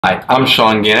Hi, I'm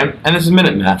Dinar, and this is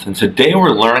Minute Math, and today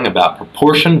we're learning about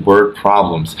proportion word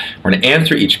problems. We're going to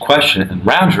answer each question and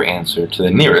round your answer to the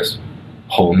nearest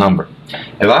whole number.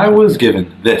 If I was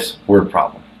given this word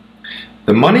problem,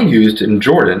 the money used in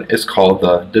Jordan is called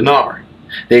the dinar.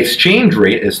 The exchange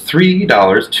rate is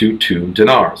 $3 to 2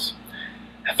 dinars.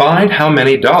 Find how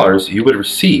many dollars you would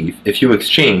receive if you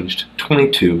exchanged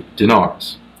 22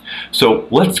 dinars. So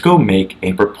let's go make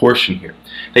a proportion here.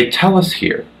 They tell us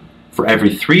here, for every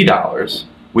 $3,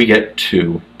 we get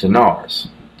 2 dinars.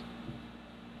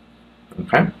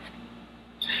 Okay?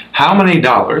 How many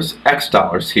dollars, X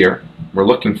dollars here, we're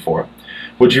looking for,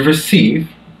 would you receive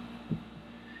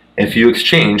if you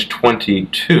exchanged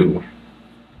 22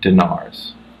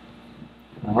 dinars?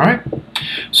 Alright?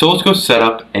 So let's go set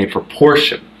up a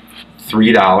proportion.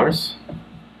 $3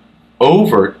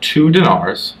 over 2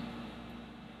 dinars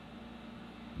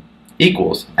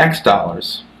equals X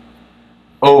dollars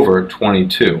over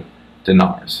 22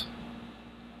 dinars.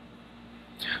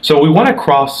 So we want to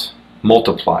cross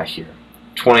multiply here.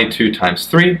 22 times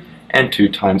 3 and 2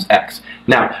 times x.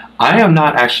 Now, I am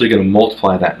not actually going to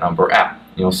multiply that number out.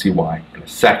 You'll see why in a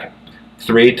second.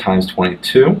 3 times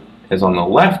 22 is on the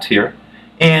left here,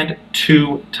 and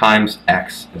 2 times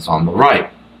x is on the right.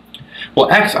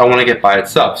 Well, x I want to get by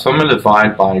itself, so I'm going to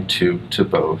divide by 2 to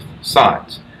both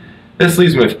sides. This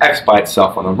leaves me with x by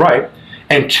itself on the right,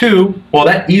 and 2, well,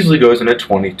 that easily goes into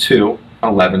 22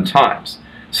 11 times.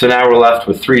 So now we're left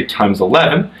with 3 times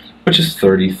 11, which is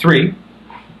 $33,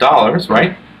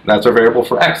 right? That's our variable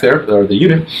for x there, or the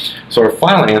unit. So our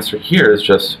final answer here is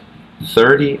just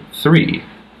 $33.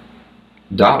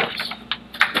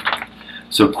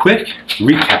 So quick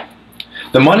recap.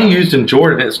 The money used in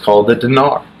Jordan is called the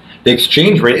dinar. The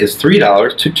exchange rate is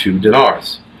 $3 to 2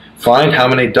 dinars. Find how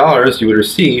many dollars you would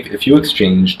receive if you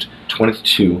exchanged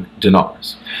 22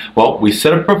 dinars. Well, we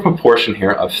set up a proportion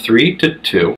here of 3 to 2.